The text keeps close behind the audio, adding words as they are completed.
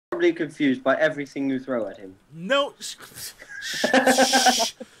probably confused by everything you throw at him. No.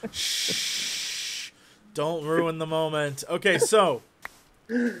 Shh. Don't ruin the moment. Okay, so.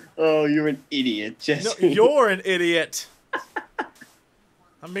 Oh, you're an idiot, Jesse. No, you're an idiot.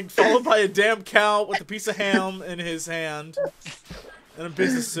 I'm being followed by a damn cow with a piece of ham in his hand and a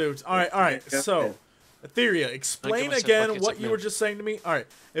business suit. All right. So, Etheria, explain again what you were just saying to me. All right,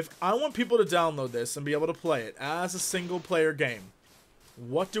 if I want people to download this and be able to play it as a single-player game,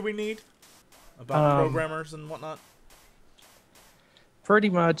 what do we need about programmers and whatnot? Pretty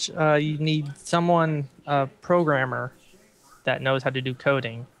much, you need someone, a programmer, that knows how to do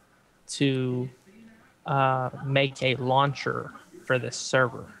coding to make a launcher for this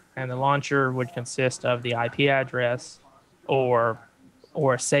server. And the launcher would consist of the IP address or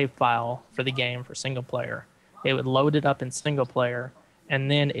a save file for the game for single player. It would load it up in single player,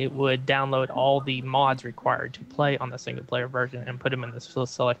 and then it would download all the mods required to play on the single player version and put them in the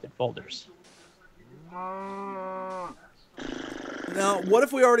selected folders. Now, what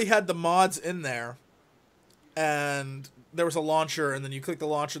if we already had the mods in there and there was a launcher, and then you click the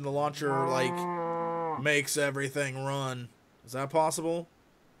launcher and the launcher like makes everything run? Is that possible?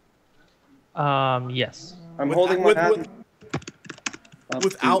 Yes. I'm holding my hand.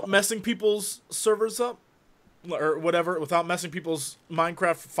 Without messing people's servers up? Or whatever, without messing people's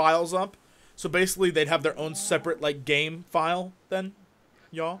Minecraft files up? So basically they'd have their own separate like game file then?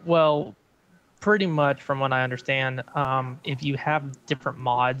 Y'all? Well, pretty much from what I understand, if you have different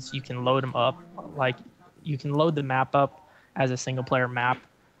mods, you can load them up. Like, you can load the map up as a single player map,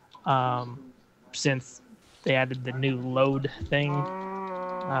 since they added the new load thing,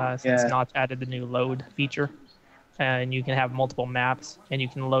 since Notch added the new load feature. And you can have multiple maps, and you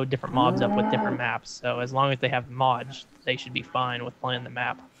can load different mobs up with different maps. So as long as they have mods, they should be fine with playing the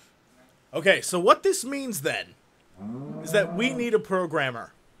map. Okay, so what this means then is that we need a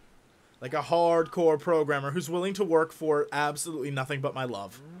programmer. Like a hardcore programmer who's willing to work for absolutely nothing but my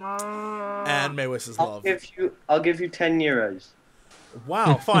love. And Meeuwes' love. I'll give you 10 euros.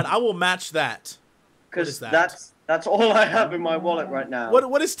 Wow, fine. I will match that. Because that's all I have in my wallet right now.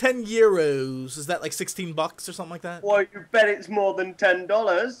 What is 10 euros? Is that like 16 bucks or something like that? Well, you bet it's more than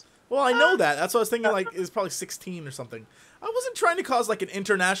 $10. Well, I know that. That's what I was thinking, like, it's probably 16 or something. I wasn't trying to cause, like, an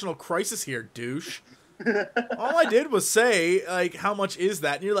international crisis here, douche. All I did was say, like, how much is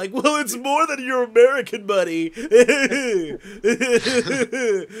that? And you're like, well, it's more than your American buddy.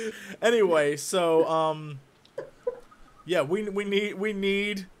 Anyway, so, yeah, we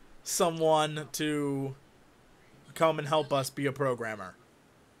need someone to come and help us be a programmer,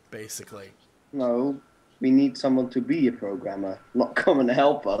 basically. No, we need someone to be a programmer, not come and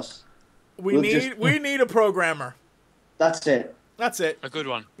help us. We need a programmer. That's it. That's it. A good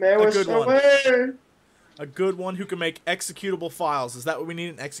one. A good one. A good one who can make executable files. Is that what we need,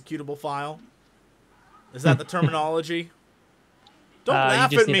 an executable file? Is that the terminology? Don't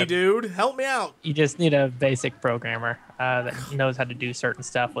laugh at me, dude. Help me out. You just need a basic programmer that knows how to do certain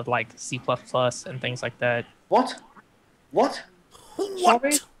stuff with, like, C++ and things like that. What? What?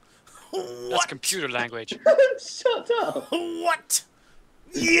 Sorry? That's computer language. Shut up. What?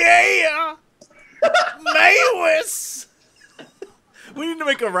 Yeah! Meeuwes! We need to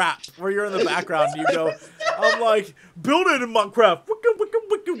make a rap where you're in the background and you go, I'm like, build it in Minecraft.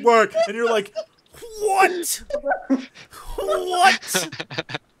 Wicked work. And you're like, what? What?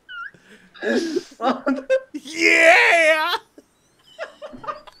 Yeah!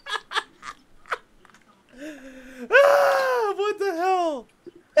 Ah, what the hell?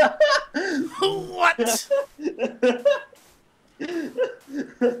 What?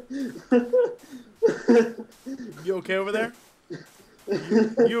 You okay over there?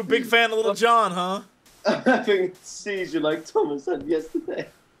 You a big fan of Little John, huh? I'm having a seizure like Thomas had yesterday.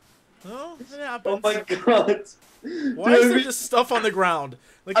 Oh, it happens. Oh my god. Why is there just stuff on the ground?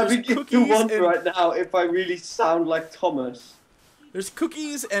 Like, I there's begin cookies to wonder and... right now if I really sound like Thomas. There's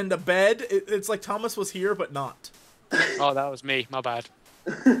cookies and a bed. It's like Thomas was here, but not. Oh, that was me. My bad.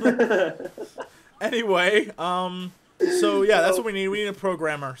 Anyway, so yeah, that's what we need. We need a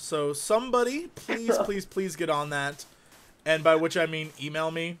programmer. So somebody, please get on that. And by which I mean email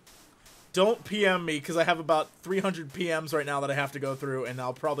me. Don't PM me, because I have about 300 PMs right now that I have to go through, and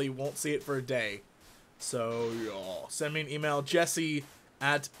I'll probably won't see it for a day. So, y'all, send me an email,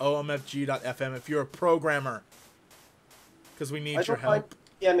 jesse@omfg.fm if you're a programmer. Because we need your help.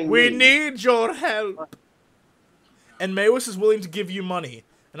 We need your help! And Meeuwes is willing to give you money,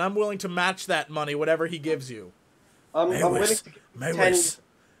 and I'm willing to match that money, whatever he gives you. I'm willing to give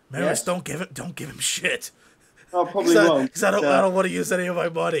Meeuwes, don't give him shit. I probably won't. Because I don't want to use any of my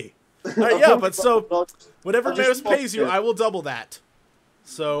money. Alright, yeah, but so, whatever Meeuwes pays you, I will double that.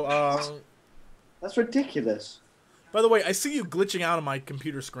 So, That's ridiculous. by the way, I see you glitching out on my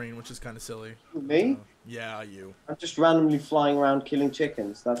computer screen, which is kind of silly. Me? Yeah, you. I'm just randomly flying around killing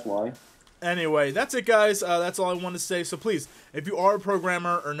chickens. That's why. Anyway, that's it, guys. That's all I wanted to say. So please, if you are a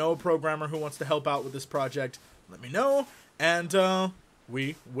programmer or know a programmer who wants to help out with this project, let me know, and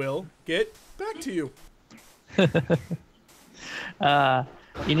we will get back to you.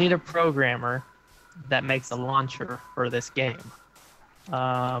 You need a programmer that makes a launcher for this game.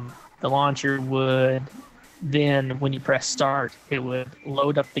 The launcher would then, when you press start, it would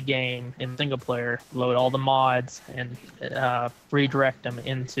load up the game in single player, load all the mods, and redirect them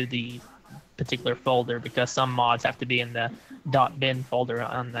into the particular folder, because some mods have to be in the .bin folder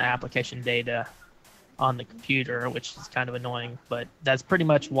on the application data on the computer, which is kind of annoying. But that's pretty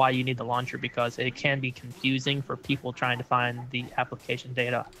much why you need the launcher, because it can be confusing for people trying to find the application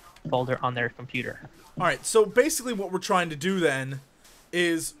data folder on their computer. All right, so basically what we're trying to do then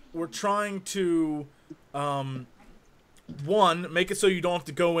is we're trying to, one, make it so you don't have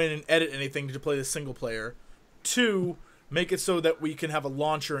to go in and edit anything to play the single player. Two, make it so that we can have a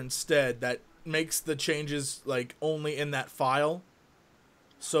launcher instead that makes the changes like only in that file.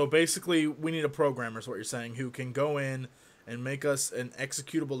 So basically we need a programmer, is what you're saying, who can go in and make us an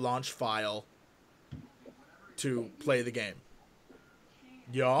executable launch file to play the game.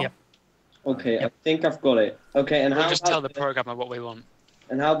 Yeah? Yep. Okay, I think I've got it. Okay, and We'll how just about tell the programmer what we want.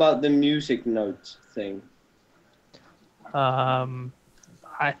 And how about the music notes thing?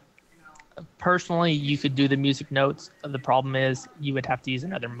 I personally, you could do the music notes. The problem is you would have to use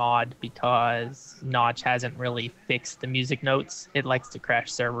another mod, because Notch hasn't really fixed the music notes. It likes to crash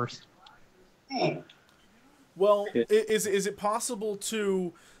servers. Well, is it possible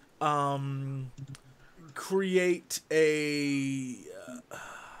to create a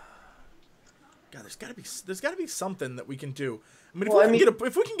God, there's gotta be something that we can do. I mean,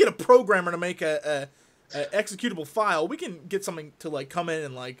 if we can get a programmer to make a executable file, we can get something to like come in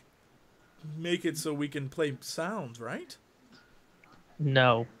and like make it so we can play sounds, right?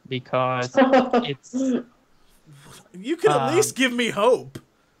 No, because it's you could at least give me hope.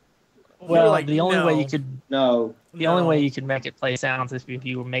 well, like, the only way no. you could No. the only way you could make it play sounds is if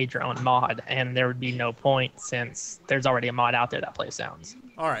you made your own mod, and there would be no point since there's already a mod out there that plays sounds.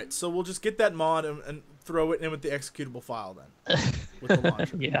 All right, so we'll just get that mod and throw it in with the executable file then, with the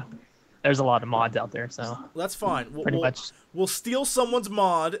launcher. Yeah, there's a lot of mods out there, so That's fine. pretty much. We'll steal someone's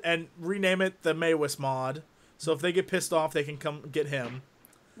mod and rename it the Meeuwes mod. So if they get pissed off, they can come get him.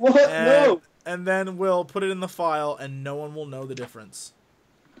 What? No. And then we'll put it in the file, and no one will know the difference.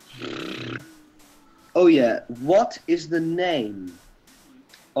 Oh yeah. What is the name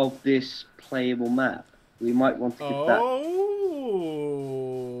of this playable map? We might want to get that. Oh,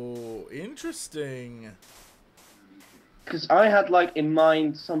 interesting. Because I had like in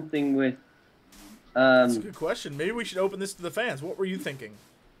mind something with. That's a good question. Maybe we should open this to the fans. What were you thinking?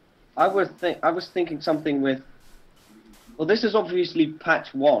 I was thinking something with. Well, this is obviously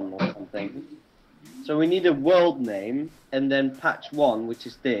patch 1 or something. So we need a world name, and then patch 1, which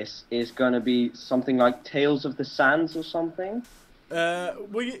is this, is going to be something like Tales of the Sands or something. Well,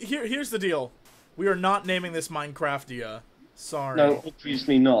 here's the deal. We are not naming this Minecraftia. Sorry. No,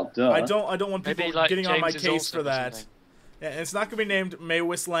 obviously not. Duh. I don't want people Maybe, like, getting on my James's case Ulster for or that. something. Yeah, and it's not gonna be named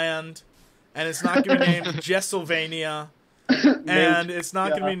Meeuwes Land, and it's not gonna be named Jesselvania, and it's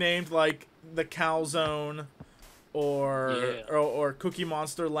not gonna be named like the Cow Zone, or Cookie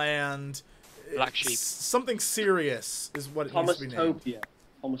Monster Land. Black Sheep. Something serious is what it needs to be named.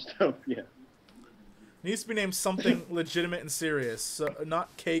 Homostopia. It needs to be named something legitimate and serious, so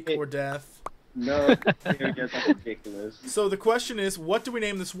not Cake or Death. No, that's ridiculous. So the question is, what do we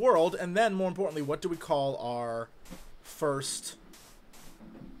name this world? And then, more importantly, what do we call our first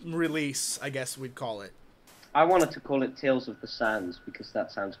release, I guess we'd call it? I wanted to call it Tales of the Sands because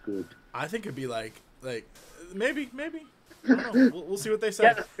that sounds good. I think it'd be like maybe. I don't know. We'll see what they say.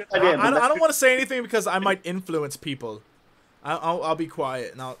 Yeah, that's a good idea, I but don't want to say anything because I might influence people. I'll be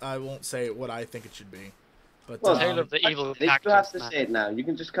quiet and I won't say what I think it should be. But Well, Tale of the Evil You have Cactus to Man. say it now. You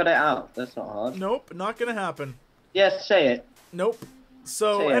can just cut it out. That's not hard. nope, not gonna happen. Yes, say it. Nope.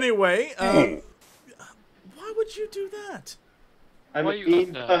 So Say it. anyway, why would you do that? I'm Why a you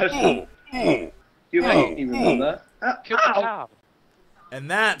mean up there? person. You hate me, remember? Kill the Ow! cow. And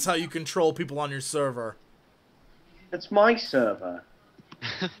that's how you control people on your server. That's my server.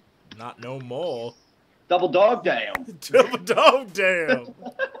 Not no more. Double dog damn. Dog damn.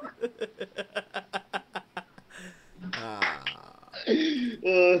 Ah.